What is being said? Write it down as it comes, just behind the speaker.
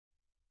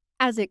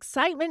As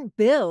excitement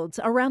builds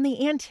around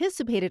the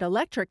anticipated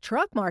electric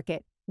truck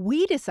market,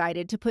 we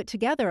decided to put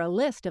together a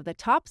list of the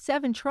top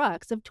 7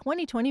 trucks of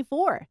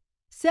 2024.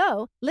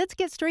 So, let's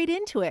get straight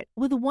into it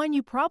with one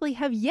you probably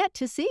have yet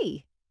to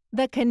see.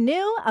 The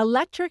Canoo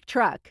electric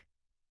truck.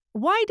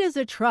 Why does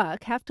a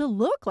truck have to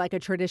look like a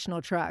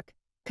traditional truck?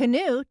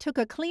 Canoo took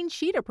a clean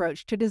sheet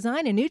approach to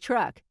design a new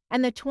truck,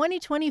 and the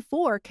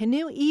 2024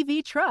 Canoo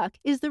EV Truck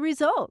is the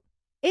result.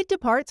 It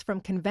departs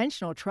from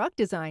conventional truck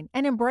design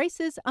and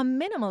embraces a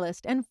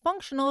minimalist and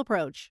functional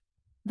approach.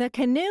 The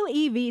Canoo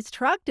EV's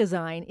truck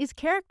design is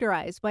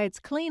characterized by its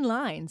clean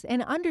lines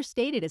and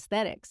understated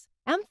aesthetics,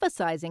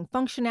 emphasizing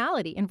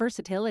functionality and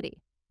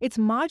versatility. Its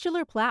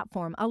modular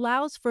platform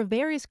allows for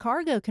various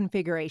cargo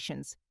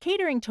configurations,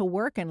 catering to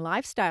work and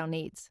lifestyle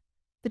needs.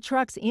 The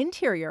truck's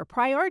interior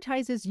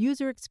prioritizes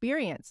user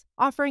experience,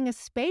 offering a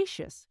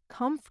spacious,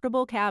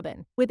 comfortable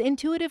cabin with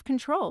intuitive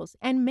controls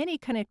and many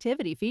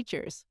connectivity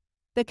features.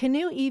 The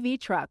Canoo EV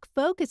Truck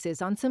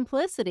focuses on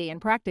simplicity and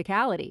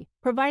practicality,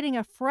 providing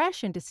a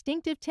fresh and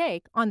distinctive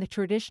take on the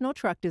traditional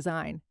truck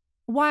design.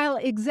 While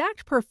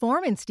exact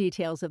performance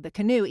details of the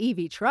Canoo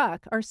EV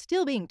Truck are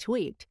still being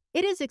tweaked,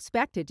 it is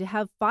expected to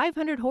have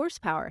 500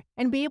 horsepower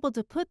and be able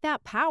to put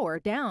that power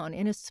down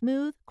in a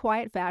smooth,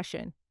 quiet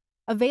fashion.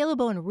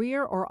 Available in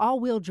rear or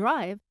all-wheel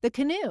drive, the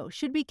Canoo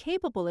should be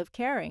capable of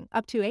carrying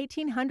up to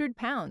 1,800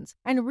 pounds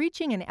and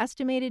reaching an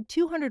estimated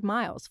 200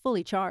 miles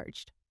fully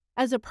charged.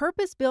 As a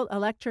purpose-built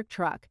electric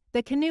truck,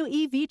 the Canoo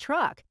EV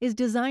Truck is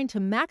designed to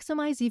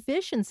maximize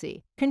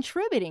efficiency,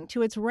 contributing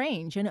to its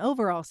range and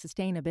overall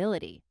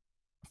sustainability.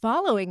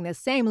 Following the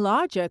same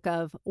logic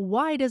of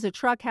why does a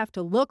truck have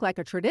to look like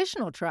a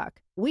traditional truck,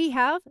 we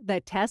have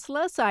the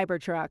Tesla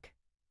Cybertruck.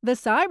 The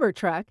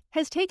Cybertruck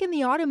has taken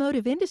the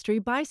automotive industry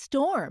by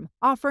storm,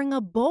 offering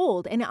a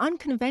bold and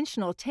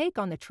unconventional take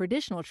on the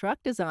traditional truck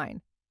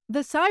design. The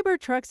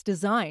Cybertruck's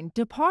design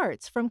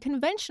departs from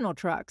conventional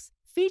trucks,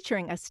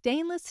 featuring a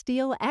stainless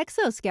steel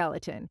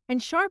exoskeleton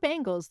and sharp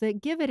angles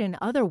that give it an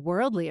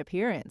otherworldly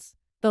appearance.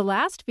 The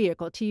last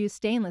vehicle to use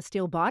stainless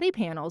steel body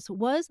panels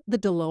was the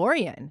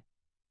DeLorean.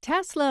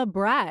 Tesla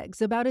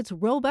brags about its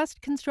robust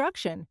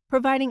construction,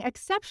 providing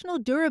exceptional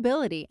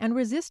durability and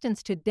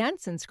resistance to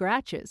dents and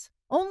scratches.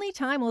 Only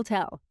time will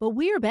tell, but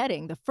we're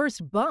betting the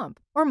first bump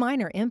or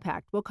minor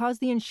impact will cause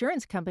the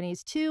insurance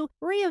companies to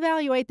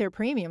reevaluate their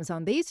premiums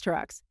on these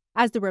trucks,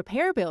 as the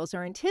repair bills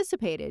are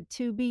anticipated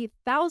to be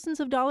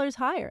thousands of dollars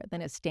higher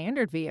than a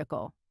standard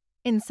vehicle.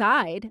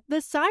 Inside, the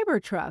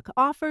Cybertruck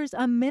offers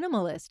a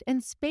minimalist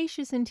and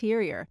spacious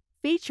interior,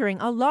 featuring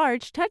a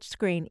large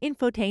touchscreen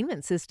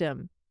infotainment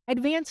system,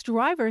 advanced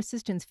driver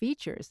assistance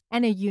features,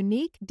 and a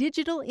unique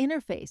digital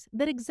interface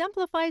that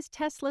exemplifies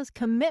Tesla's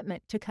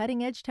commitment to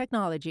cutting-edge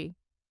technology.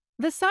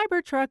 The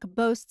Cybertruck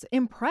boasts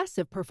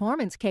impressive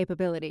performance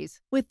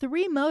capabilities, with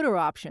 3 motor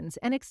options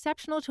and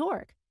exceptional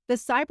torque. The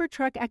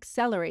Cybertruck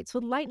accelerates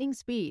with lightning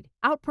speed,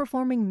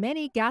 outperforming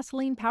many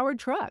gasoline-powered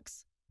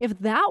trucks. If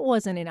that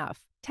wasn't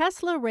enough,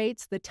 Tesla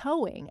rates the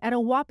towing at a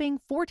whopping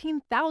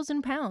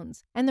 14,000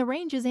 pounds, and the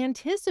range is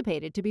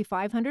anticipated to be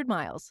 500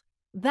 miles.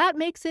 That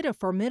makes it a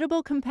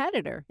formidable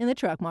competitor in the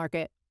truck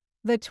market.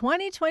 The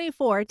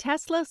 2024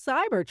 Tesla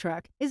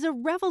Cybertruck is a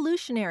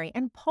revolutionary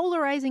and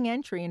polarizing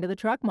entry into the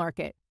truck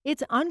market.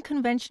 Its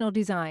unconventional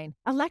design,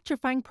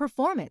 electrifying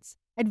performance,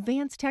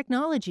 advanced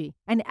technology,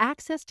 and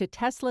access to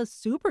Tesla's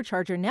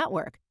supercharger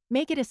network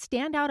make it a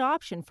standout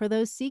option for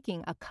those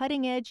seeking a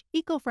cutting-edge,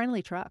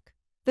 eco-friendly truck.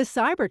 The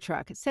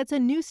Cybertruck sets a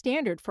new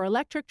standard for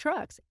electric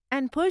trucks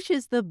and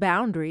pushes the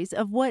boundaries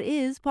of what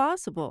is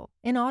possible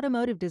in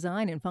automotive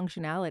design and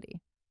functionality.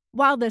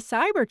 While the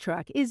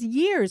Cybertruck is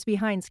years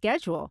behind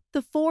schedule,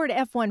 the Ford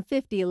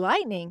F-150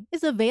 Lightning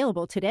is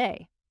available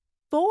today.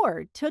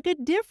 Ford took a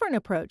different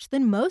approach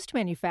than most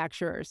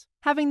manufacturers.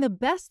 Having the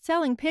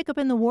best-selling pickup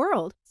in the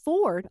world,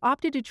 Ford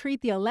opted to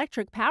treat the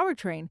electric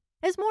powertrain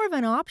as more of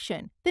an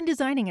option than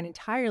designing an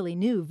entirely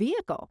new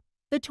vehicle.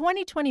 The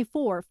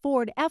 2024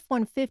 Ford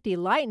F-150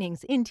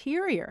 Lightning's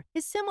interior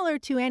is similar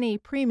to any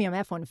premium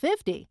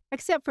F-150,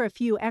 except for a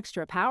few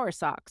extra power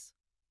socks.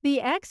 The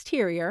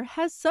exterior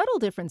has subtle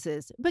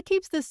differences, but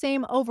keeps the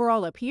same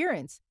overall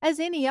appearance as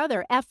any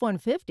other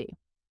F-150.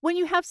 When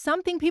you have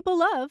something people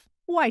love,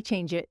 why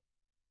change it?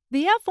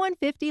 The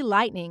F-150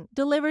 Lightning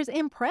delivers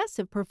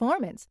impressive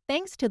performance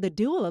thanks to the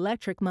dual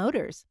electric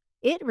motors.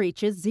 It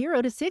reaches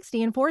 0 to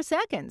 60 in 4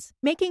 seconds,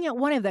 making it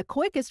one of the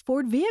quickest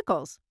Ford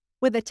vehicles.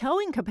 With a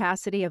towing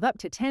capacity of up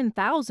to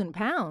 10,000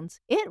 pounds,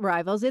 it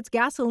rivals its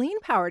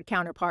gasoline-powered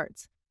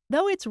counterparts,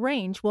 though its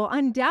range will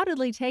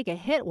undoubtedly take a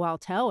hit while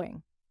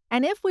towing.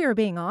 And if we are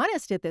being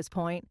honest at this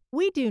point,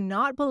 we do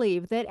not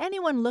believe that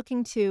anyone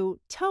looking to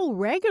tow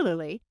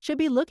regularly should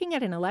be looking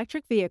at an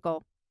electric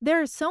vehicle. There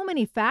are so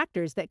many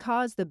factors that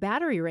cause the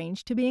battery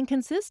range to be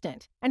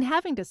inconsistent, and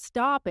having to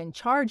stop and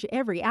charge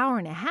every hour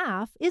and a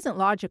half isn't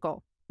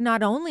logical.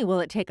 Not only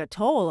will it take a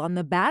toll on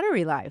the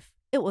battery life,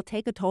 it will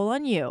take a toll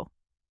on you.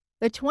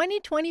 The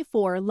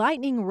 2024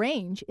 Lightning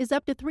range is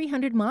up to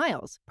 300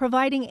 miles,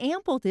 providing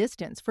ample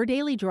distance for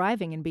daily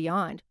driving and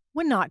beyond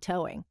when not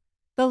towing.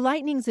 The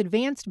Lightning's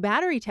advanced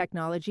battery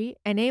technology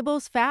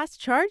enables fast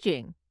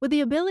charging, with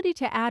the ability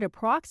to add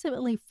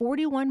approximately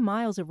 41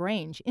 miles of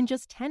range in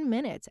just 10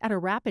 minutes at a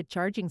rapid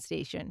charging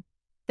station.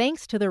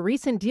 Thanks to the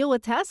recent deal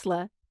with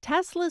Tesla,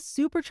 Tesla's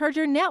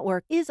supercharger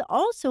network is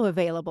also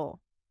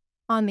available.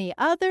 On the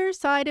other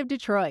side of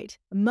Detroit,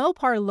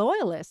 Mopar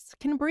loyalists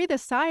can breathe a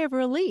sigh of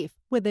relief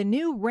with the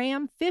new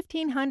Ram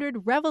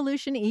 1500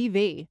 Revolution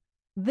EV.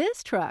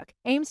 This truck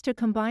aims to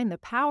combine the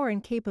power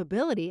and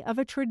capability of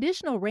a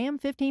traditional Ram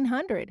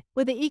 1500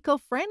 with the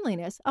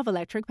eco-friendliness of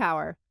electric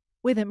power.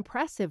 With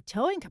impressive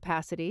towing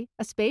capacity,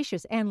 a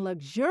spacious and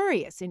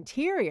luxurious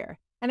interior,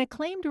 and a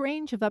claimed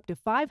range of up to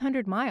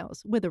 500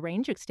 miles with a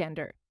range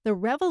extender, the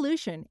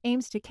Revolution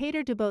aims to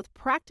cater to both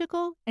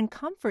practical and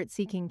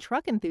comfort-seeking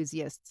truck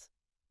enthusiasts.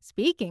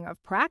 Speaking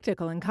of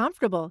practical and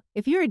comfortable,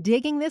 if you're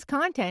digging this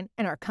content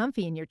and are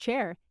comfy in your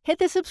chair, hit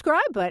the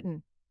subscribe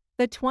button.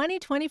 The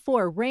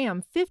 2024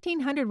 Ram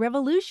 1500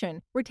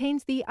 Revolution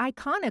retains the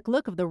iconic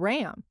look of the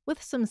Ram,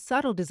 with some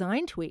subtle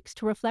design tweaks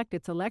to reflect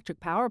its electric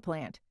power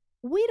plant.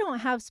 We don't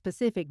have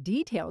specific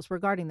details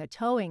regarding the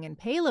towing and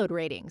payload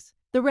ratings.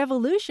 The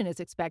Revolution is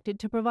expected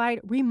to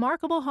provide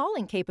remarkable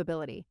hauling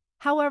capability.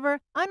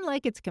 However,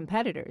 unlike its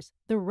competitors,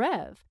 the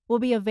Rev will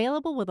be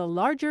available with a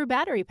larger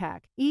battery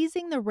pack,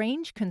 easing the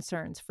range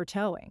concerns for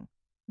towing.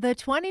 The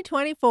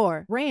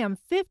 2024 Ram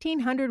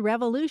 1500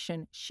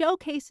 Revolution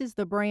showcases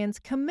the brand's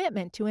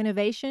commitment to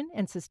innovation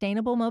and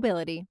sustainable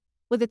mobility.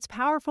 With its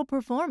powerful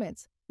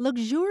performance,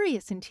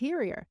 luxurious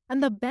interior,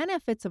 and the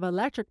benefits of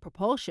electric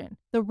propulsion,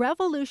 the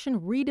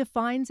Revolution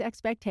redefines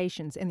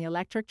expectations in the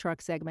electric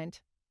truck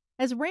segment.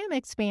 As Ram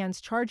expands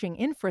charging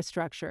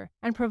infrastructure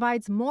and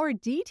provides more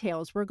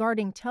details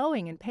regarding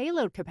towing and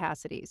payload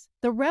capacities,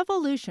 the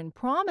Revolution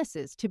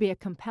promises to be a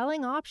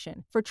compelling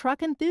option for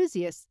truck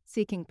enthusiasts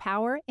seeking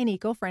power and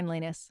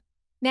eco-friendliness.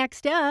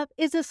 Next up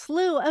is a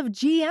slew of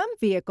GM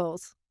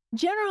vehicles.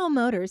 General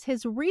Motors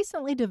has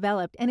recently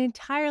developed an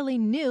entirely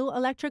new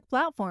electric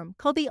platform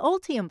called the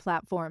Altium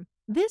platform.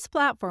 This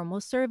platform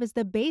will serve as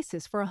the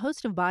basis for a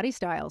host of body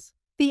styles.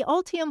 The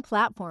Altium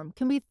platform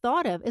can be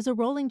thought of as a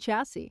rolling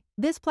chassis.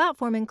 This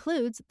platform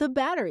includes the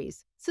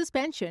batteries,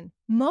 suspension,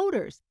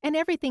 motors, and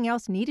everything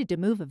else needed to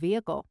move a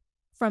vehicle.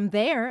 From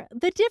there,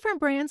 the different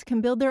brands can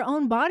build their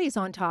own bodies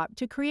on top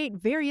to create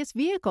various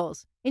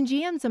vehicles. In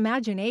GM's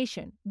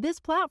imagination,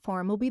 this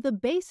platform will be the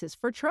basis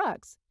for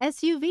trucks,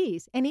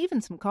 SUVs, and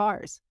even some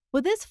cars.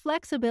 With this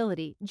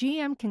flexibility,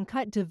 GM can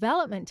cut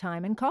development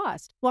time and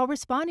cost while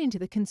responding to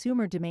the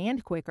consumer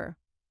demand quicker.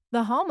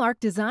 The hallmark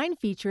design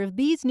feature of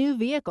these new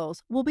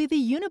vehicles will be the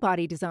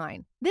unibody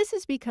design. This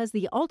is because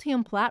the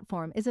Altium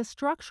platform is a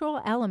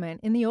structural element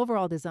in the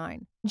overall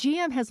design.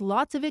 GM has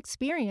lots of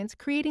experience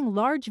creating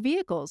large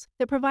vehicles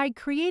that provide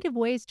creative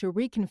ways to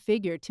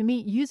reconfigure to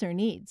meet user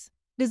needs.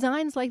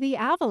 Designs like the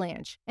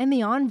Avalanche and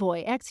the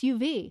Envoy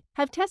XUV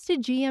have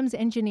tested GM's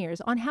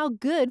engineers on how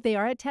good they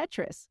are at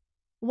Tetris.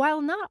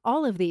 While not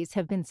all of these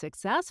have been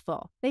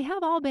successful, they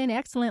have all been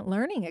excellent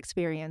learning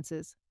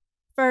experiences.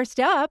 First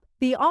up,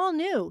 the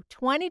all-new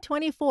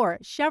 2024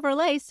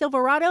 Chevrolet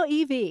Silverado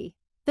EV.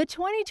 The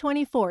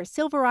 2024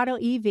 Silverado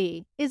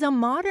EV is a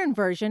modern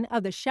version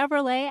of the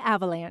Chevrolet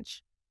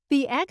Avalanche.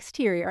 The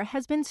exterior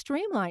has been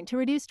streamlined to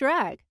reduce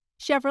drag.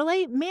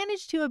 Chevrolet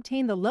managed to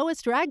obtain the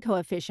lowest drag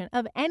coefficient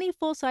of any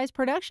full-size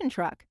production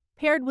truck.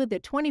 Paired with the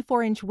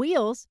 24-inch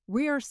wheels,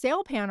 rear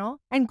sail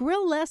panel, and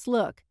grille-less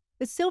look,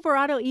 the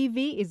Silverado EV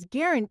is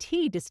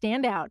guaranteed to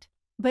stand out.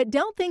 But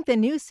don't think the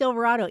new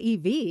Silverado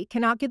EV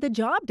cannot get the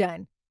job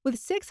done. With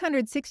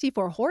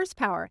 664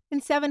 horsepower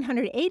and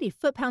 780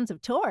 foot-pounds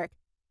of torque,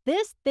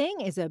 this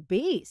thing is a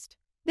beast.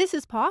 This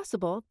is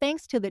possible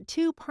thanks to the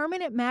two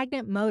permanent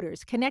magnet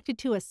motors connected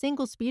to a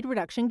single-speed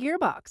reduction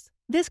gearbox.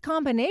 This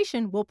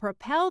combination will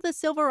propel the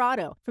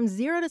Silverado from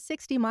 0 to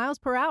 60 miles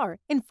per hour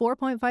in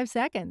 4.5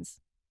 seconds.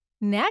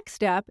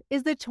 Next up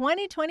is the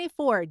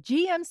 2024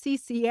 GMC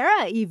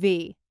Sierra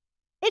EV.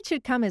 It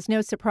should come as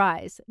no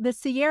surprise, the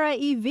Sierra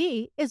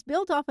EV is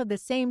built off of the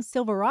same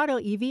Silverado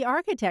EV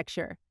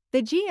architecture.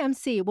 The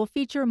GMC will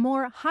feature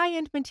more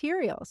high-end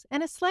materials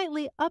and a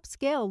slightly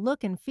upscale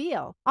look and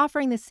feel,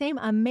 offering the same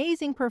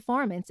amazing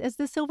performance as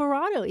the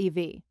Silverado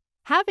EV.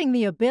 Having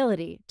the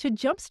ability to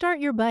jumpstart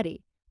your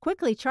buddy,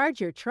 quickly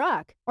charge your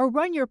truck, or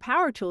run your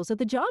power tools at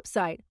the job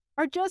site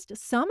are just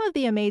some of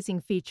the amazing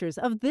features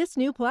of this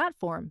new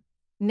platform.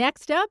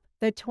 Next up,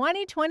 the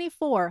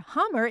 2024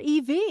 Hummer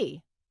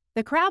EV.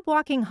 The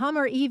crab-walking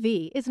Hummer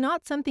EV is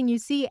not something you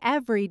see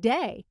every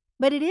day,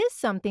 but it is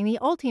something the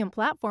Altium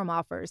platform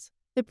offers.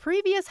 The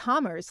previous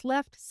Hummers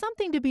left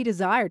something to be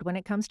desired when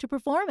it comes to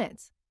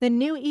performance. The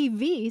new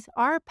EVs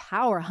are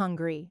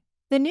power-hungry.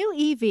 The new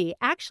EV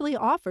actually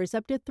offers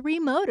up to 3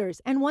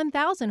 motors and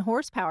 1,000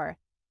 horsepower.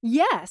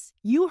 Yes,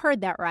 you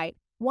heard that right.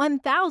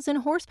 1,000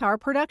 horsepower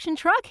production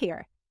truck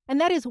here.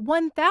 And that is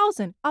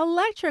 1,000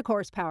 electric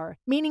horsepower,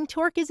 meaning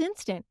torque is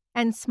instant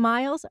and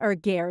smiles are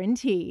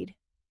guaranteed.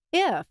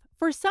 If,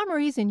 for some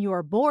reason, you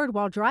are bored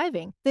while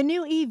driving, the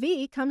new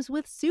EV comes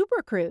with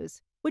Super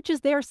Cruise, which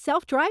is their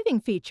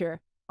self-driving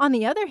feature. On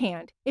the other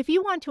hand, if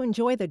you want to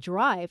enjoy the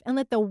drive and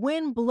let the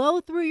wind blow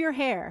through your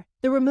hair,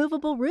 the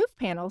removable roof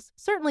panels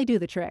certainly do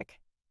the trick.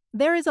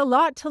 There is a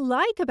lot to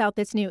like about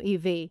this new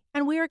EV,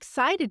 and we are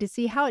excited to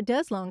see how it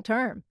does long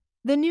term.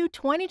 The new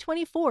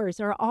 2024s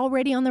are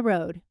already on the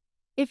road.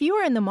 If you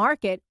are in the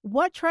market,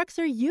 what trucks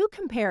are you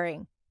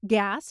comparing?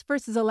 Gas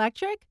versus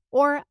electric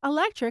or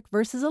electric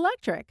versus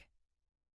electric?